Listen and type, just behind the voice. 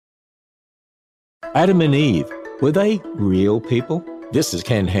Adam and Eve, were they real people? This is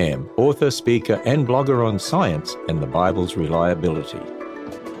Ken Ham, author, speaker, and blogger on science and the Bible's reliability.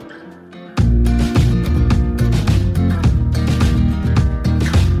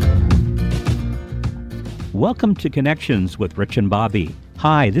 Welcome to Connections with Rich and Bobby.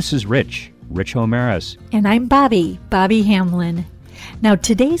 Hi, this is Rich Homeris. And I'm Bobby Hamlin. Now,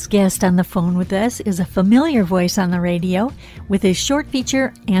 today's guest on the phone with us is a familiar voice on the radio with his short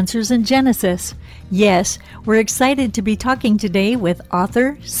feature, Answers in Genesis. Yes, we're excited to be talking today with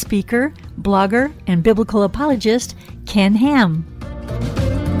author, speaker, blogger, and biblical apologist, Ken Ham.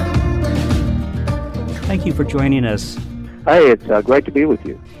 Thank you for joining us. Hey, it's great to be with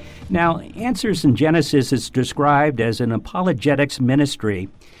you. Now, Answers in Genesis is described as an apologetics ministry.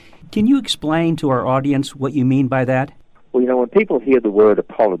 Can you explain to our audience what you mean by that? Well, when people hear the word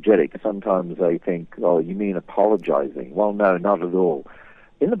apologetic, sometimes they think, oh, you mean apologizing. Well, no, not at all.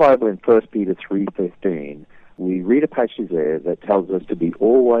 In the Bible, in 1 Peter 3:15, we read a passage there that tells us to be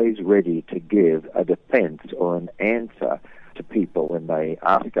always ready to give a defense or an answer to people when they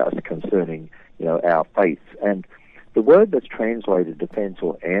ask us concerning, our faith. And the word that's translated defense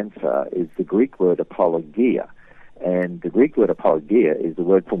or answer is the Greek word apologia. And the Greek word apologia is the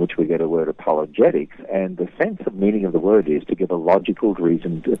word from which we get a word apologetics, and the sense of meaning of the word is to give a logical,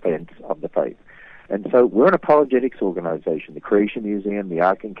 reasoned defense of the faith. And so we're an apologetics organization. The Creation Museum, the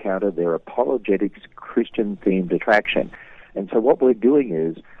Ark Encounter, they're apologetics Christian-themed attraction. And so what we're doing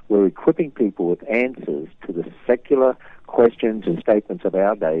is we're equipping people with answers to the secular questions and statements of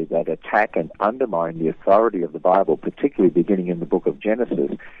our day that attack and undermine the authority of the Bible, particularly beginning in the book of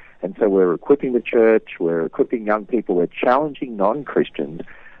Genesis. And so we're equipping the church, we're equipping young people, we're challenging non-Christians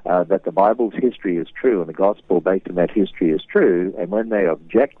that the Bible's history is true and the gospel based on that history is true. And when they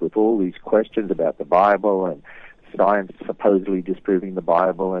object with all these questions about the Bible and science supposedly disproving the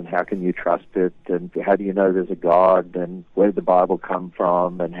Bible and how can you trust it and how do you know there's a God and where did the Bible come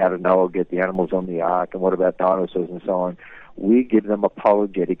from and how did Noah get the animals on the ark and what about dinosaurs and so on, we give them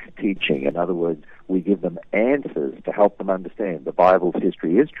apologetics teaching. In other words, we give them answers to help them understand the Bible's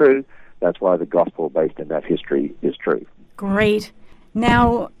history is true. That's why the gospel based in that history is true. Great.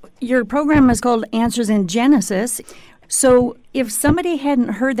 Now, your program is called Answers in Genesis. So if somebody hadn't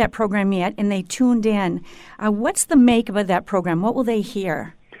heard that program yet and they tuned in, what's the makeup of that program? What will they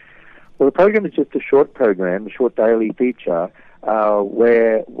hear? Well, the program is just a short program, a short daily feature,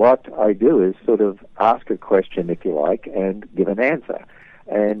 where what I do is sort of ask a question, if you like, and give an answer,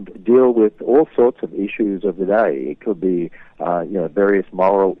 and deal with all sorts of issues of the day. It could be, various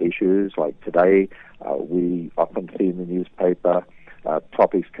moral issues, like today we often see in the newspaper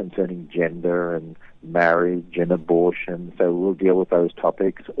topics concerning gender and marriage and abortion, so we'll deal with those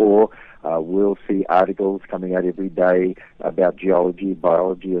topics. Or we'll see articles coming out every day about geology,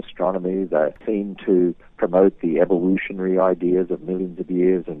 biology, astronomy that seem to promote the evolutionary ideas of millions of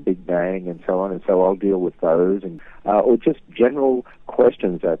years and Big Bang and so on, and so I'll deal with those, and or just general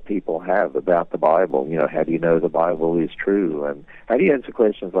questions that people have about the Bible. How do you know the Bible is true? And how do you answer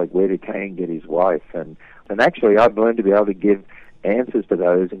questions like, where did Cain get his wife? And actually, I've learned to be able to give answers to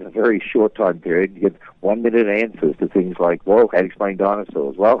those in a very short time period. You give 1 minute answers to things like, well, how to explain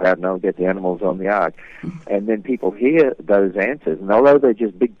dinosaurs? Well, how did Noah get the animals on the ark? And then people hear those answers, and although they're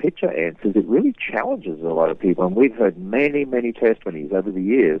just big picture answers, it really challenges a lot of people. And we've heard many, many testimonies over the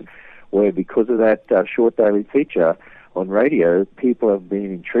years where because of that short daily feature on radio, people have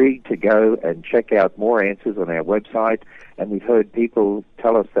been intrigued to go and check out more answers on our website, and we've heard people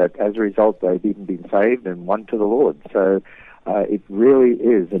tell us that as a result they've even been saved and won to the Lord. So it really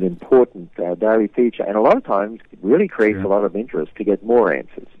is an important daily feature, and a lot of times it really creates a lot of interest to get more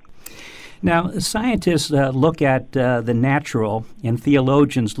answers. Now, scientists look at the natural, and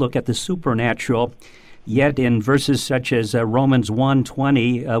theologians look at the supernatural. Yet in verses such as Romans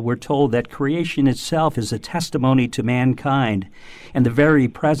 1:20, we're told that creation itself is a testimony to mankind and the very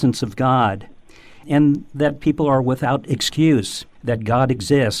presence of God, and that people are without excuse, that God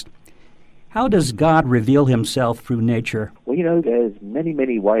exists. How does God reveal himself through nature? Well, there's many,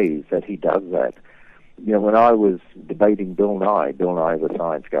 many ways that he does that. When I was debating Bill Nye, the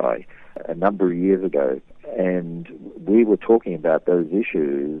science guy, a number of years ago, and we were talking about those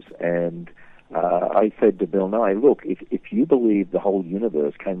issues, and I said to Bill Nye, look, if you believe the whole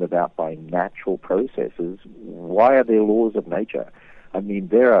universe came about by natural processes, why are there laws of nature? I mean,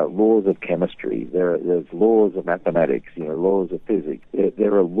 there are laws of chemistry, there's laws of mathematics, laws of physics.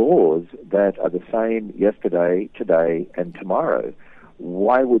 There are laws that are the same yesterday, today, and tomorrow.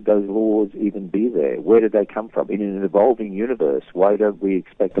 why would those laws even be there? Where did they come from? In an evolving universe, why don't we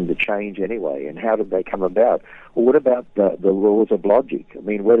expect them to change anyway? And how did they come about? Well, what about the laws of logic? I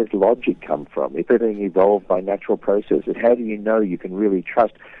mean, where does logic come from? If everything evolved by natural processes, how do you know you can really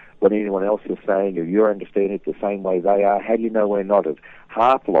trust what anyone else is saying, or you're understanding it the same way they are? How do you know we're not of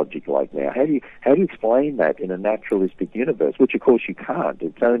half logic like now? How do you explain that in a naturalistic universe? Which, of course, you can't.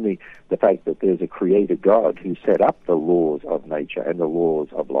 It's only the fact that there's a creator God who set up the laws of nature and the laws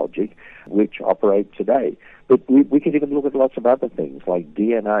of logic, which operate today. But we can even look at lots of other things, like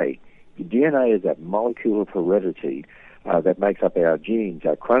DNA. DNA is that molecule of heredity that makes up our genes,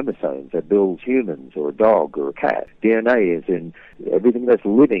 our chromosomes, that builds humans or a dog or a cat. DNA is in everything that's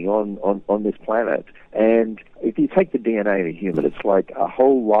living on this planet. And if you take the DNA of a human, it's like a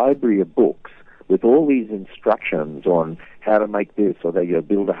whole library of books with all these instructions on how to make this, or that you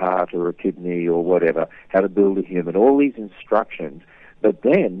build a heart or a kidney or whatever, how to build a human, all these instructions. But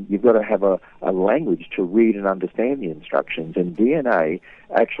then you've got to have a language to read and understand the instructions, and DNA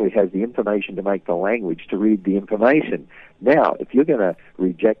actually has the information to make the language to read the information. Now, if you're going to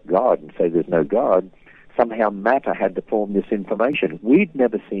reject God and say there's no God, somehow matter had to form this information. We'd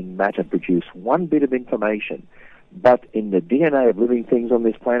never seen matter produce one bit of information, but in the DNA of living things on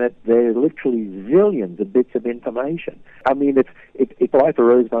this planet, there are literally zillions of bits of information. I mean, if life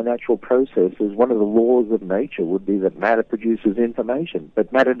arose by natural processes, one of the laws of nature would be that matter produces information,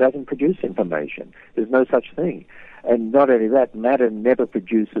 but matter doesn't produce information. There's no such thing. And not only that, matter never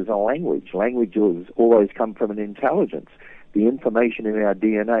produces a language. Language has always come from an intelligence. The information in our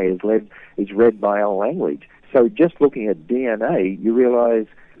DNA is read by our language. So just looking at DNA, you realize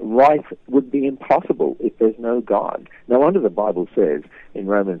life would be impossible if there's no God. No wonder the Bible says in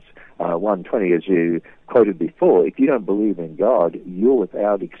Romans 1:20, as you quoted before, if you don't believe in God, you're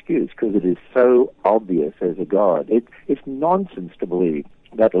without excuse, because it is so obvious as a God. It's nonsense to believe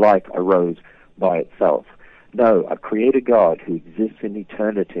that life arose by itself. No, a creator God who exists in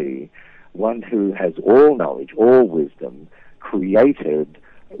eternity, one who has all knowledge, all wisdom, created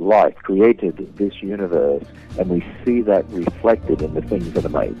life, created this universe, and we see that reflected in the things that are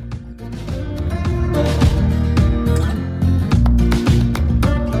made.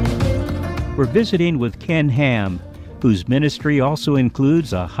 We're visiting with Ken Ham, whose ministry also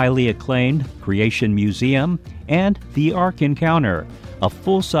includes a highly acclaimed creation museum and the Ark Encounter, a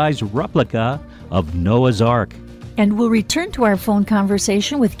full-size replica of Noah's Ark. And we'll return to our phone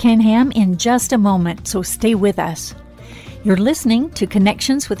conversation with Ken Ham in just a moment, so stay with us. You're listening to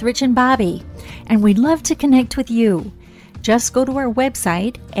Connections with Rich and Bobby, and we'd love to connect with you. Just go to our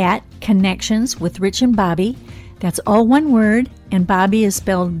website at Connections with Rich and Bobby. That's all one word, and Bobby is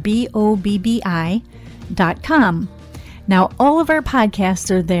spelled BOBBI.com. Now, all of our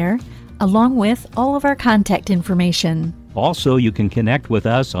podcasts are there, along with all of our contact information. Also, you can connect with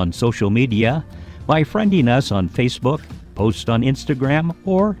us on social media by friending us on Facebook, post on Instagram,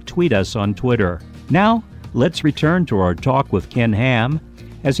 or tweet us on Twitter. Now, let's return to our talk with Ken Ham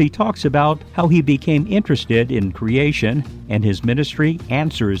as he talks about how he became interested in creation and his ministry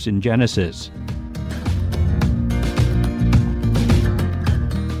Answers in Genesis.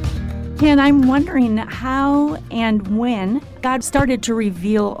 Ken, I'm wondering how and when God started to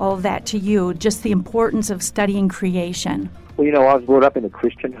reveal all that to you, just the importance of studying creation. Well, I was brought up in a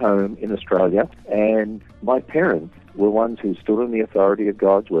Christian home in Australia, and my parents were ones who stood on the authority of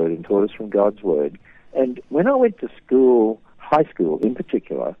God's Word and taught us from God's Word. And when I went to school, high school in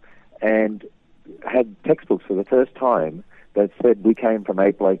particular, and had textbooks for the first time that said we came from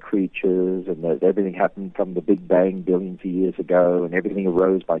ape-like creatures and that everything happened from the Big Bang billions of years ago and everything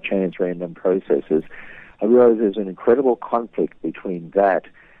arose by chance random processes, I realized there's an incredible conflict between that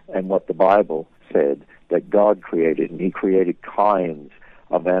and what the Bible said that God created, and He created kinds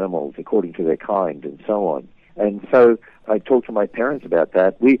of animals according to their kind and so on. And so I talked to my parents about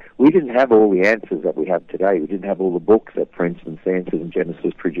that. We didn't have all the answers that we have today. We didn't have all the books that, for instance, Answers in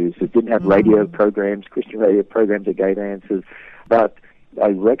Genesis produces. Didn't have radio programs, Christian radio programs that gave answers. But I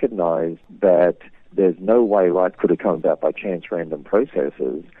recognized that there's no way life could have come about by chance random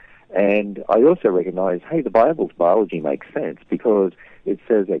processes. And I also recognized, hey, the Bible's biology makes sense because it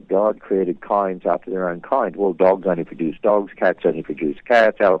says that God created kinds after their own kind. Well, dogs only produce dogs, cats only produce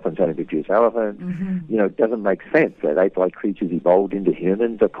cats, elephants only produce elephants. Mm-hmm. It doesn't make sense that ape-like creatures evolved into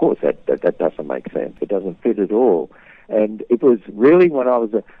humans. Of course, that doesn't make sense. It doesn't fit at all. And it was really when I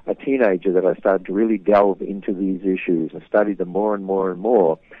was a teenager that I started to really delve into these issues and study them more and more and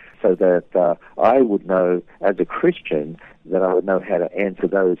more, so that I would know, as a Christian, that I would know how to answer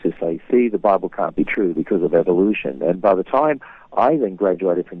those who say, see, the Bible can't be true because of evolution. And by the time I then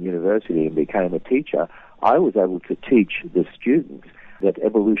graduated from university and became a teacher, I was able to teach the students that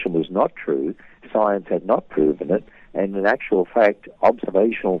evolution was not true, science had not proven it, and in actual fact,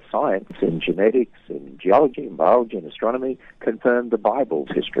 observational science in genetics, in geology, in biology, and astronomy confirmed the Bible's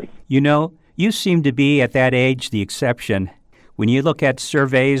history. You know, you seem to be at that age the exception. When you look at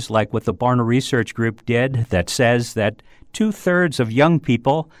surveys like what the Barna Research Group did that says that 2/3 of young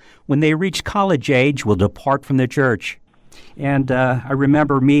people, when they reach college age, will depart from the church. And I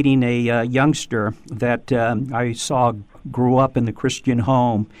remember meeting a youngster that I saw grew up in the Christian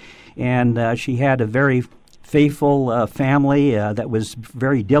home, and she had a very faithful family that was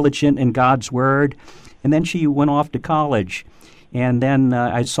very diligent in God's Word. And then she went off to college. And then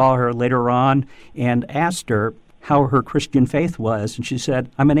I saw her later on and asked her how her Christian faith was. And she said,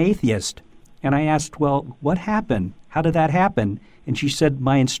 "I'm an atheist." And I asked, "Well, what happened? How did that happen?" And she said,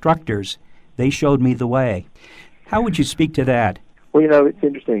 "My instructors, they showed me the way." How would you speak to that? Well, it's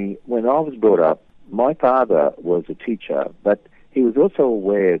interesting. When I was brought up, my father was a teacher, but he was also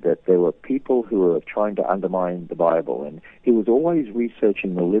aware that there were people who were trying to undermine the Bible, and he was always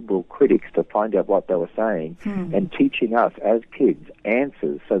researching the liberal critics to find out what they were saying and teaching us as kids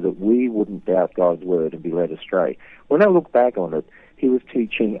answers so that we wouldn't doubt God's Word and be led astray. When I look back on it, he was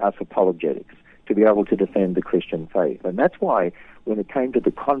teaching us apologetics to be able to defend the Christian faith. And that's why when it came to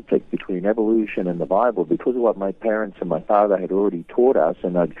the conflict between evolution and the Bible, because of what my parents and my father had already taught us,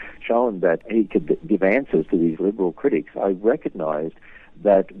 and I'd shown that he could give answers to these liberal critics, I recognized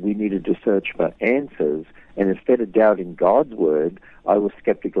that we needed to search for answers, and instead of doubting God's Word, I was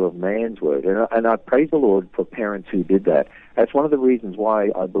skeptical of man's word. And I praise the Lord for parents who did that. That's one of the reasons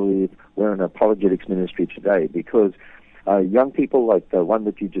why I believe we're in an apologetics ministry today, because young people like the one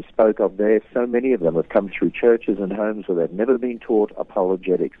that you just spoke of there, so many of them have come through churches and homes where they've never been taught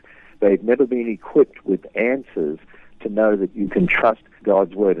apologetics. They've never been equipped with answers to know that you can trust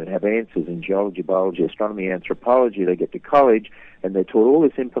God's Word and have answers in geology, biology, astronomy, anthropology. They get to college and they're taught all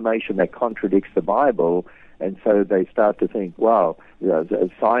this information that contradicts the Bible, and so they start to think, wow,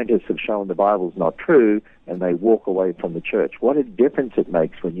 scientists have shown the Bible's not true, and they walk away from the church. What a difference it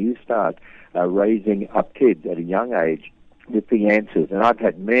makes when you start raising up kids at a young age with the answers. And I've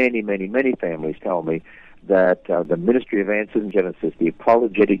had many, many, many families tell me that the ministry of Answers in Genesis, the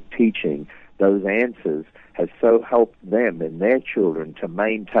apologetic teaching, those answers, has so helped them and their children to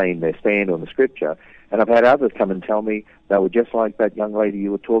maintain their stand on the Scripture. And I've had others come and tell me they were just like that young lady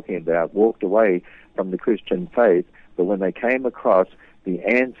you were talking about, walked away from the Christian faith, but when they came across the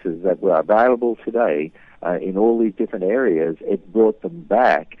answers that were available today in all these different areas, it brought them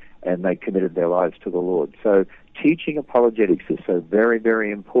back and they committed their lives to the Lord. So teaching apologetics is so very, very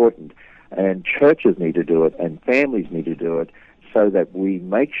important, and churches need to do it and families need to do it so that we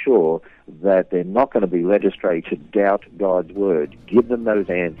make sure that they're not going to be led astray to doubt God's Word. Give them those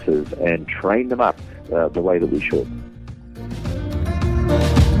answers and train them up the way that we should.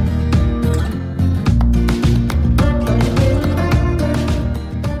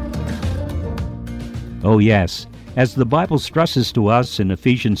 Oh, yes. As the Bible stresses to us in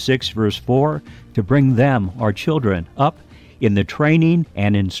Ephesians 6, verse 4, to bring them, our children, up in the training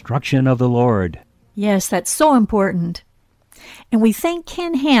and instruction of the Lord. Yes, that's so important. And we thank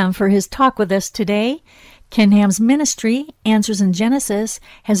Ken Ham for his talk with us today. Ken Ham's ministry, Answers in Genesis,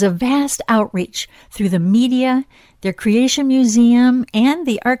 has a vast outreach through the media, their Creation Museum, and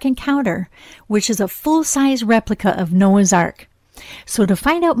the Ark Encounter, which is a full-size replica of Noah's Ark. So to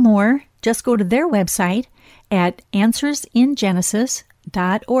find out more, just go to their website at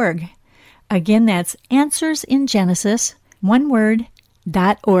answersingenesis.org. Again, that's answersingenesis, one word,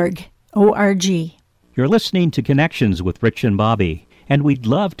 .org, O-R-G. You're listening to Connections with Rich and Bobby, and we'd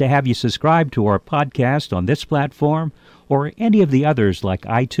love to have you subscribe to our podcast on this platform or any of the others like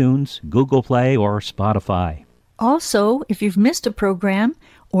iTunes, Google Play, or Spotify. Also, if you've missed a program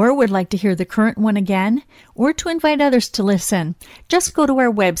or would like to hear the current one again, or to invite others to listen, just go to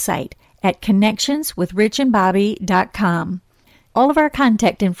our website at connectionswithrichandbobby.com. All of our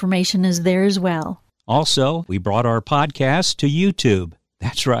contact information is there as well. Also, we brought our podcast to YouTube.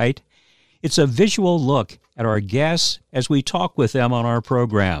 That's right. It's a visual look at our guests as we talk with them on our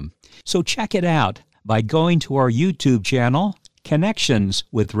program. So check it out by going to our YouTube channel, Connections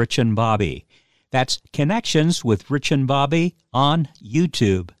with Rich and Bobby. That's Connections with Rich and Bobby on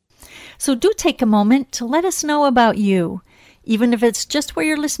YouTube. So do take a moment to let us know about you, even if it's just where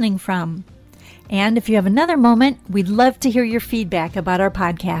you're listening from. And if you have another moment, we'd love to hear your feedback about our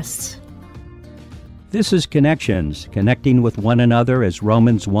podcasts. This is Connections, connecting with one another, as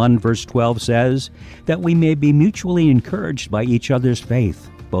Romans 1 verse 12 says, that we may be mutually encouraged by each other's faith,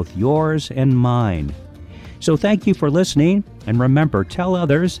 both yours and mine. So thank you for listening, and remember, tell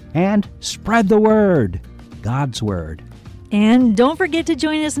others and spread the word, God's Word. And don't forget to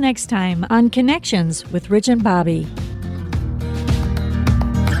join us next time on Connections with Rich and Bobby.